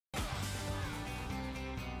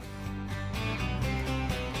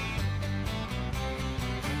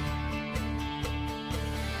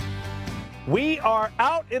We are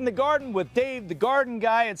out in the garden with Dave, the garden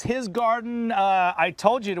guy. It's his garden. I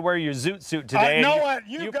told you to wear your zoot suit today. I know what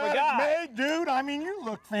you got forgot. it made, dude. I mean, you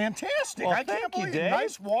look fantastic. Well, I can't believe Dave.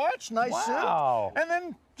 Nice watch, nice Wow. suit, and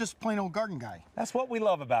then just plain old garden guy. That's what we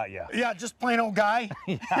love about you. Yeah, just plain old guy.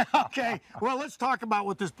 Yeah. Okay, well, let's talk about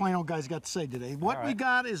what this plain old guy's got to say today. What we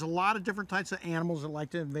got is a lot of different types of animals that like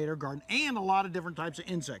to invade our garden, and a lot of different types of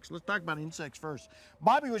insects. Let's talk about insects first.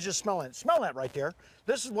 Bobby was just smelling it. Smell that right there.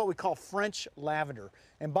 This is what we call French lavender,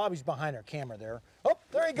 and Bobby's behind our camera there. Oh,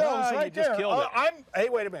 there he goes, right there. Just killed it. Hey,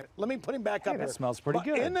 wait a minute. Let me put him back up That here. smells pretty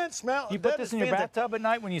good. Isn't that smell? You put this in your bathtub at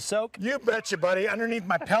night when you soak? You betcha, buddy. Underneath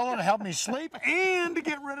my pillow to help me sleep and to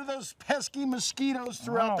get rid of those pesky mosquitoes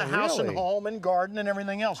throughout the house and home and garden and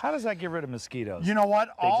everything else. How does that get rid of mosquitoes? You know what?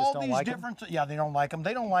 They All just don't these like different, yeah, they don't like them.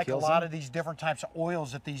 They don't like a lot of these different types of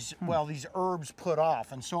oils that these, well, these herbs put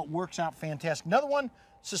off, and so it works out fantastic. Another one,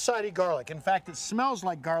 society garlic. In fact, it smells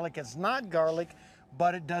like garlic. It's not garlic,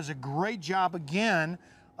 but it does a great job again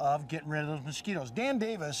of getting rid of those mosquitoes. Dan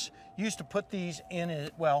Davis used to put these in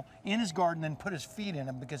his garden and put his feet in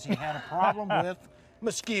them because he had a problem with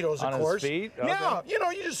mosquitoes, of course. His feet? Okay. Yeah, you know,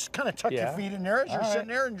 you just kind of tuck your feet in there as you're sitting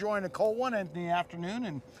there enjoying a cold one in the afternoon,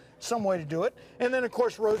 and some way to do it. And then, of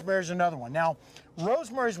course, rosemary is another one. Now,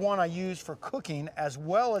 rosemary is one I use for cooking as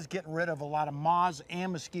well as getting rid of a lot of moths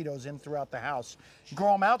and mosquitoes in throughout the house. You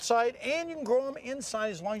grow them outside and you can grow them inside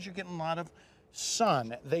as long as you're getting a lot of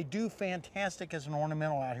sun. They do fantastic as an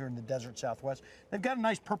ornamental out here in the desert Southwest. They've got a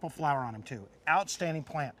nice purple flower on them too. Outstanding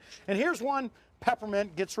plant. And here's one,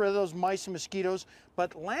 peppermint, gets rid of those mice and mosquitoes.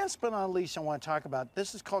 But last but not least, I want to talk about,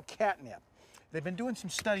 this is called catnip. They've been doing some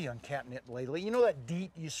study on catnip lately. You know that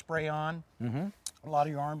DEET you spray on a lot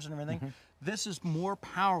of your arms and everything? This is more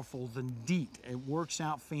powerful than DEET. It works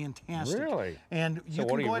out fantastic. Really? And you so can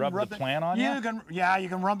what do you go ahead and rub the plant on you? Yeah, you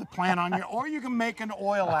can rub the plant on you, or you can make an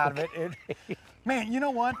oil out of it. Man, you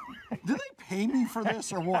know what? Do they pay me for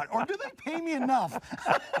this or what? Or do they pay me enough?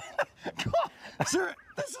 God, this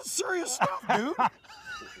is serious stuff, dude.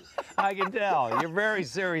 I can tell. You're very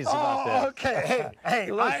serious about this. Okay.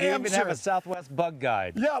 Hey, Look, I you am even have a Southwest bug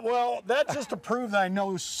guide. Yeah, well, that's just to prove that I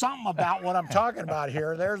know something about what I'm talking about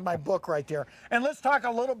here. There's my book right there. And let's talk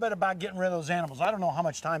a little bit about getting rid of those animals. I don't know how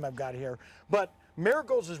much time I've got here, but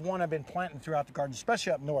marigolds is one I've been planting throughout the garden,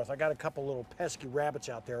 especially up north. I got a couple little pesky rabbits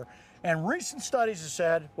out there. And recent studies have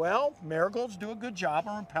said, well, marigolds do a good job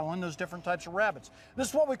of repelling those different types of rabbits. This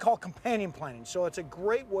is what we call companion planting. So it's a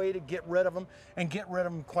great way to get rid of them and get rid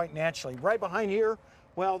of them quite naturally. Right behind here,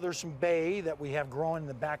 well, there's some bay that we have growing in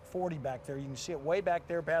the back 40 back there. You can see it way back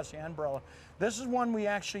there past the umbrella. This is one we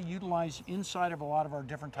actually utilize inside of a lot of our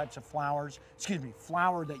different types of flowers,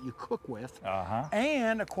 flour that you cook with.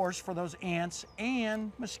 And of course, for those ants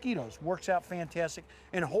and mosquitoes. Works out fantastic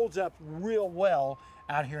and holds up real well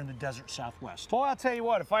out here in the desert Southwest. Well, I'll tell you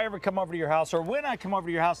what, if I ever come over to your house, or when I come over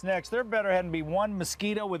to your house next, there better hadn't be one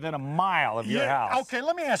mosquito within a mile of your house. Okay,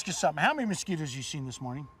 let me ask you something. How many mosquitoes you seen this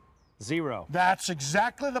morning? 0. That's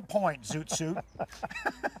exactly the point, Zoot Suit.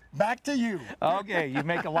 Back to you. Okay, you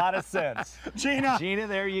make a lot of sense. Gina,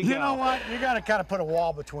 there you go. You know what? You got to kind of put a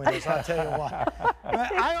wall between us, I'll tell you what.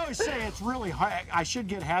 I always say it's really hard. I should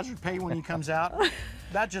get hazard pay when he comes out.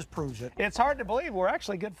 That just proves it. It's hard to believe we're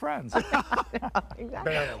actually good friends.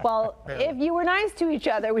 Exactly. Well, if you were nice to each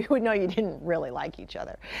other, we would know you didn't really like each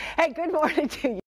other. Hey, good morning to you.